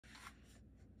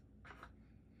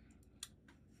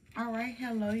All right,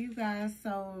 hello you guys.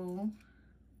 So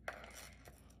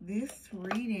this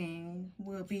reading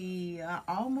will be an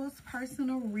almost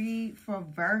personal read for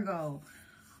Virgo.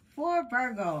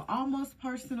 Almost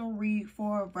personal read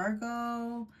for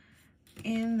Virgo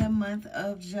in the month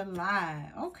of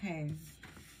July. Okay.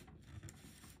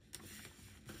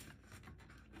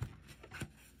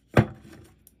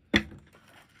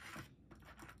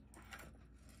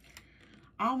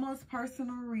 Almost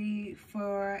personal read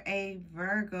for a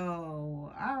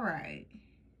Virgo. All right.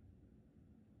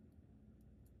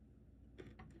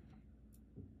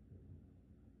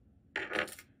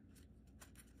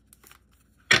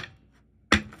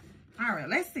 All right,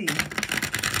 let's see.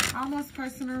 Almost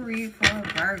personal read for a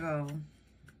Virgo.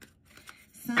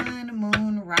 Sun,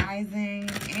 moon, rising,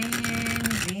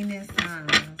 and Venus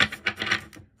signs.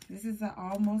 This is an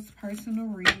almost personal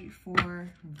read for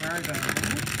Virgo.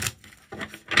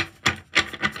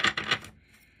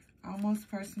 Almost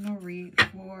personal read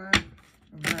for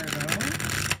Virgo.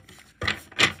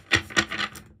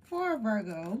 For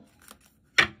Virgo.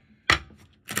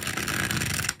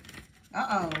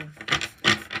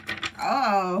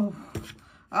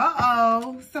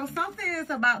 So something is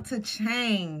about to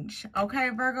change. Okay,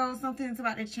 Virgo, something is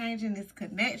about to change in this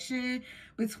connection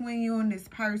between you and this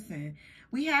person.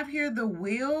 We have here the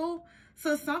wheel.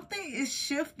 So something is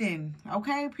shifting.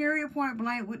 Okay, period, point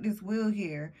blank with this wheel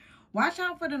here. Watch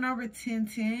out for the number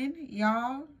 1010,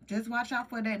 y'all. Just watch out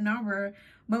for that number.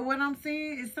 But what I'm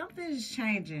saying is something is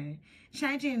changing.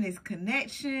 Changing this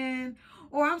connection.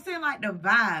 Or I'm saying like the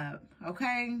vibe,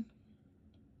 okay?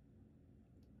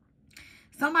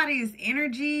 Somebody's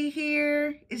energy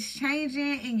here is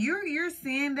changing. And you're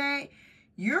seeing that.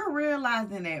 You're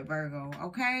realizing that, Virgo,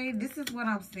 okay? This is what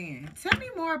I'm saying. Tell me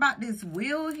more about this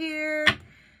wheel here.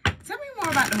 Tell me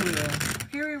more about the wheel.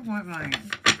 Period, point blank.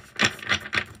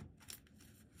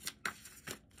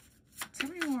 Tell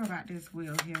me more about this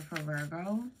wheel here for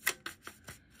Virgo.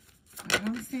 Like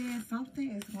I'm saying,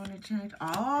 something is going to change.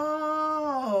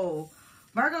 Oh,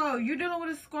 Virgo, you're dealing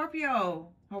with a Scorpio,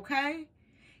 okay?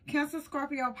 Cancer,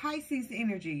 Scorpio, Pisces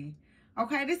energy.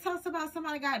 Okay, this talks about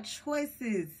somebody got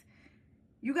choices.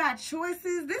 You got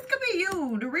choices. This could be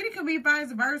you. The reading could be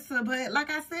vice versa. But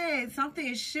like I said, something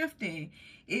is shifting.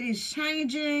 It is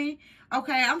changing.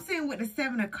 Okay, I'm saying with the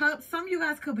 7 of Cups, some of you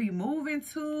guys could be moving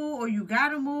to, or you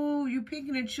gotta move, you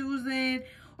picking and choosing,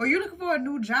 or you're looking for a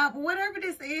new job, or whatever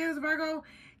this is, Virgo,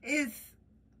 it's,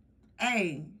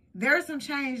 hey, there's some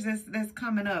change that's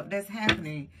coming up, that's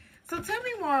happening. So tell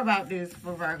me more about this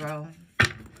for Virgo.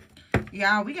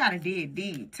 Y'all, we gotta dig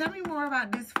deep. Tell me more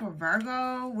about this for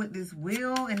Virgo with this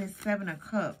wheel and this 7 of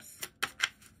Cups.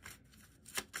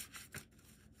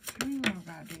 Tell me more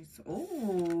about this.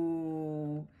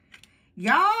 Ooh.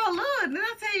 Y'all, look, did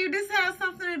I tell you this has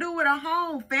something to do with a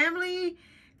home? Family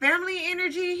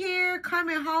energy here,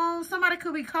 coming home. Somebody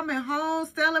could be coming home,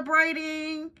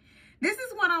 celebrating. This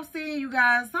is what I'm seeing, you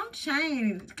guys. Some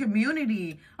change,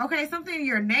 community. Okay, something in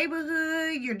your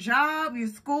neighborhood, your job, your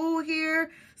school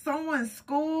here. Someone's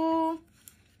school.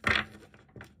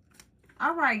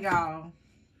 All right, y'all.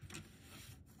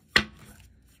 Tell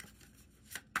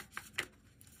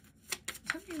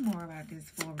me more about this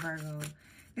for Virgo.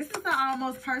 This is an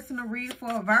almost personal read for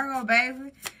a Virgo,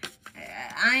 baby.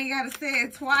 I ain't got to say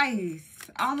it twice.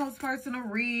 Almost personal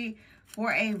read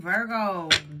for a Virgo.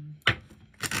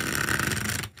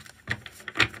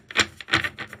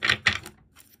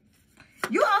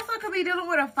 You also could be dealing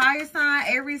with a fire sign,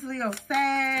 Aries, Leo,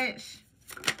 Sag.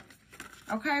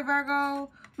 Okay,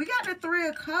 Virgo. We got the 3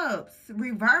 of Cups,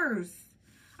 reverse.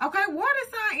 Okay, water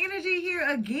sign energy here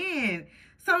again.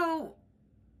 So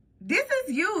this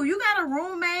is you. You got a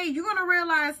roommate. You're going to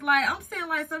realize, like, I'm saying,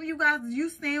 like, some of you guys, you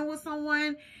staying with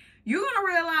someone, you're going to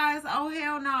realize, oh,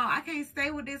 hell no, I can't stay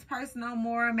with this person no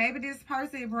more. Maybe this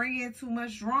person bringing too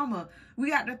much drama. We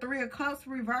got the 3 of Cups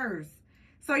reverse.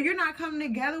 So you're not coming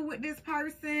together with this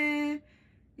person.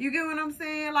 You get what I'm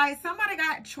saying? Like, somebody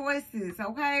got choices,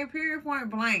 okay? Period,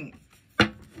 point blank.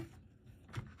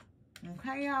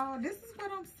 Okay, y'all? This is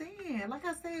what I'm saying. Like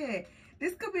I said,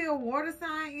 this could be a water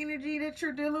sign energy that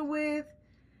you're dealing with.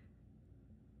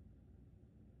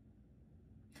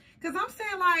 Because I'm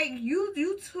saying, like,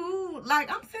 you two,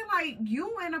 like, I'm saying, like,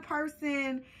 you and a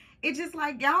person, it's just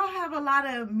like, y'all have a lot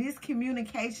of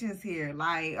miscommunications here.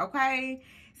 Like, okay?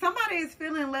 Somebody is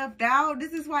feeling left out.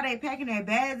 This is why they packing their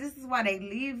bags. This is why they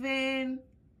leaving.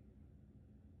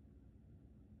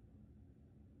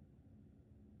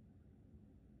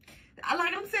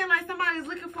 Like I'm saying, like somebody's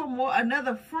looking for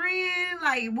another friend,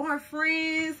 like more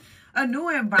friends, a new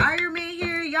environment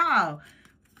here, y'all.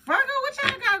 Virgo, what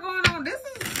y'all got going on? This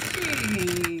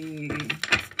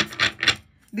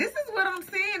is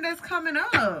that's coming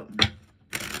up.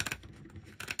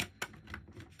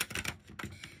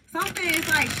 Something is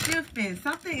like shifting.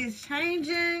 Something is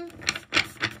changing.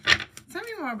 Tell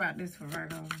me more about this for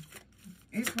Virgo.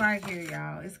 It's right here,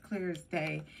 y'all. It's clear as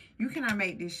day. You cannot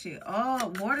make this shit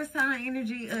up. Water sign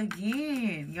energy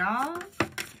again, y'all.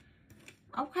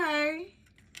 Okay.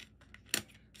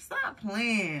 Stop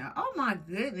playing. Oh, my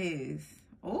goodness.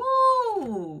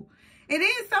 Ooh. It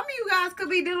is. Some of you guys could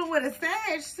be dealing with a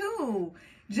Sag, too.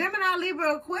 Gemini,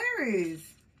 Libra, Aquarius.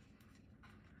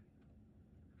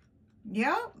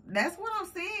 Yep. That's what I'm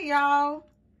saying, y'all.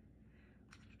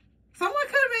 Someone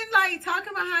could have been, like,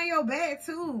 talking behind your back,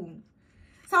 too.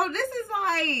 So, this is,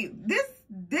 like,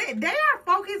 they are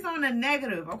focused on the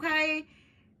negative, okay?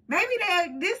 Maybe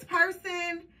this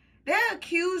person, they'll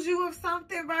accuse you of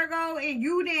something, Virgo, and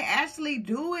you didn't actually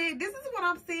do it. This is what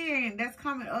I'm seeing that's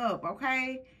coming up,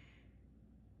 okay?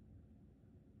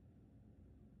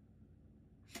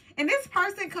 And this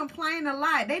person complain a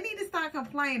lot. They need to start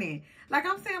complaining. Like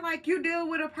I'm saying, like you deal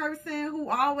with a person who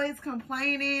always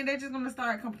complaining. They're just going to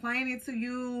start complaining to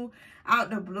you out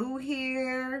the blue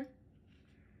here.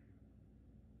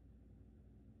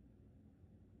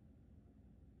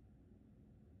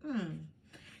 Then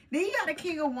you got the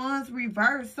King of Wands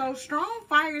reversed. So strong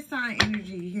fire sign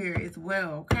energy here as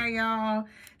well. Okay, y'all.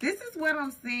 This is what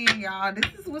I'm seeing, y'all.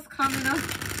 This is what's coming up.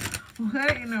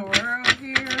 What in the world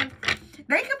here?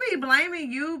 They could be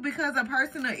blaming you because of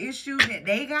personal issue that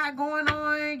they got going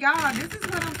on. Y'all, this is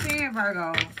what I'm saying,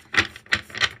 Virgo.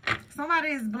 Somebody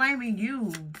is blaming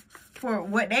you for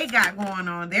what they got going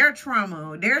on. Their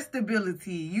trauma, their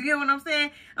stability. You get what I'm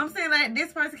saying? I'm saying like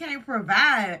this person can't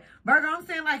provide. Virgo, I'm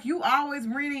saying like you always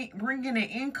bringing the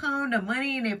income, the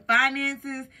money, and the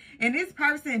finances. And this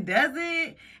person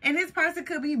doesn't. And this person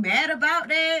could be mad about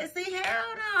that. See,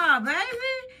 hell no,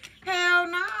 baby. Hell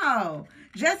no.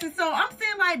 Justice. So I'm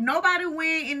saying like nobody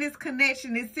win in this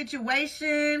connection, this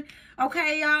situation.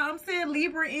 Okay, y'all. I'm saying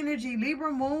Libra energy,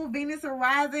 Libra moon, Venus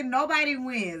horizon. Nobody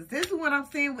wins. This is what I'm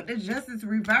saying with the Justice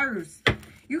reverse.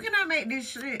 You cannot make this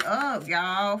shit up,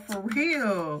 y'all. For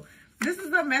real. This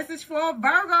is a message for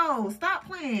Virgo. Stop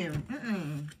playing.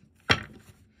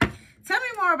 Tell me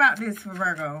more about this for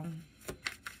Virgo.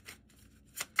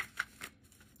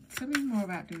 Tell me more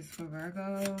about this for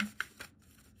Virgo.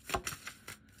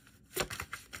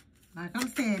 Like I'm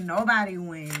saying, nobody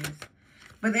wins.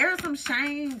 But there's some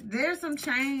change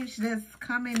that's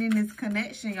coming in this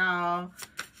connection, y'all.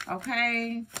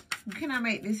 Okay? You cannot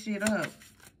make this shit up.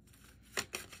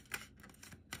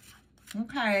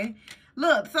 Okay.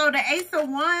 Look, so the Ace of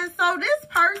Wands. So this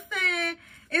person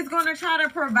is going to try to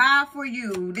provide for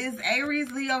you. This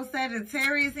Aries, Leo,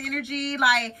 Sagittarius energy.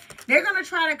 Like, they're going to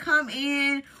try to come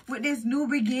in with this new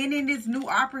beginning, this new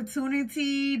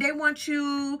opportunity. They want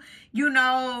you, you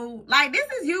know, like this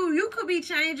is you. You could be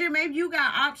changing. Maybe you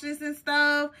got options and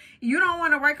stuff. You don't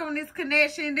want to work on this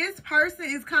connection. This person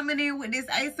is coming in with this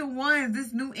Ace of Wands,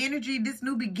 this new energy, this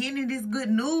new beginning, this good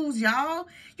news, y'all.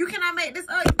 You cannot make this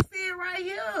up. You see it right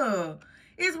here.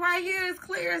 It's right here. It's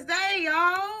clear as day,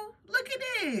 y'all. Look at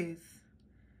this.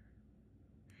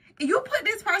 You put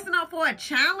this person up for a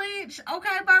challenge,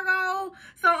 okay, Virgo?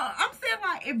 So, I'm saying,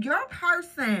 like, if your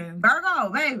person,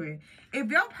 Virgo, baby,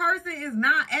 if your person is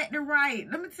not acting right,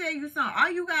 let me tell you something. All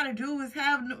you got to do is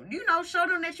have, you know, show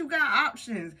them that you got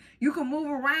options. You can move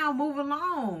around, move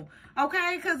along,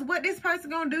 okay? Because what this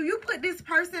person going to do, you put this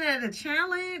person at a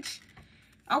challenge,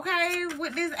 okay,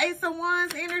 with this Ace of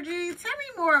Wands energy. Tell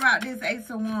me more about this Ace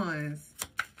of Wands.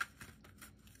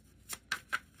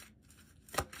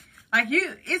 Like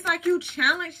it's like you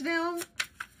challenge them.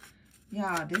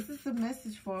 Y'all, this is the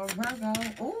message for Virgo.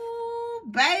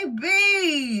 Ooh,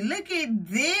 baby, look at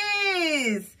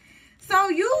this. So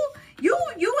you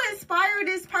inspire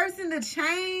this person to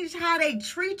change how they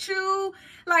treat you.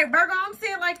 Like Virgo, I'm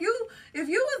saying like if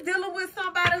you was dealing with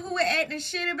somebody who was acting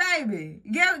shitty, baby,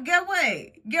 get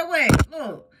what?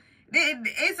 Look.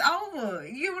 It's over.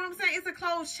 You know what I'm saying? It's a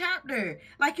closed chapter.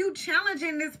 Like you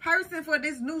challenging this person for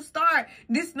this new start,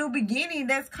 this new beginning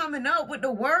that's coming up with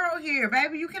the world here,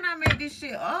 baby. You cannot make this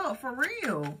shit up for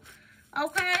real.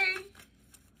 Okay?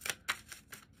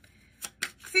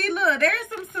 See, look, there's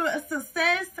some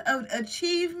success of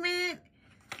achievement.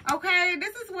 Okay?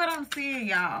 This is what I'm seeing,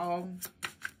 y'all.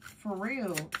 For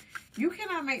real. You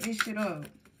cannot make this shit up.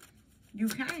 You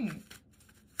can't.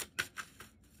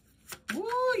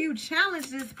 Ooh, you challenge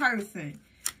this person.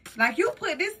 Like you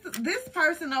put this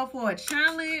person up for a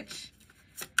challenge.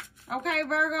 Okay,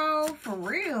 Virgo, for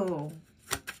real.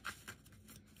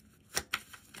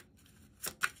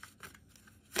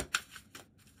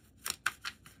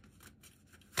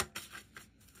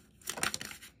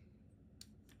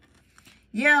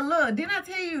 Yeah, look, didn't I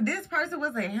tell you this person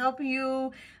wasn't helping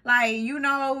you? Like, you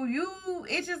know,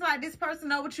 it's just like this person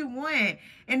know what you want.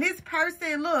 And this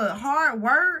person, look, hard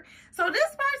work. So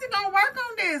this person gonna work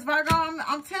on this, Virgo.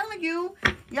 I'm telling you,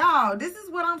 y'all, this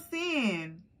is what I'm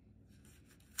seeing.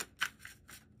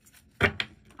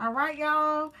 All right,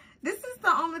 y'all. This is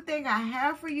the only thing I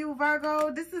have for you,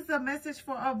 Virgo. This is a message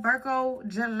for a Virgo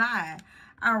July.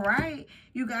 All right,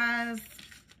 you guys,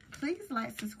 please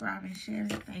like, subscribe, and share.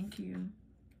 Thank you.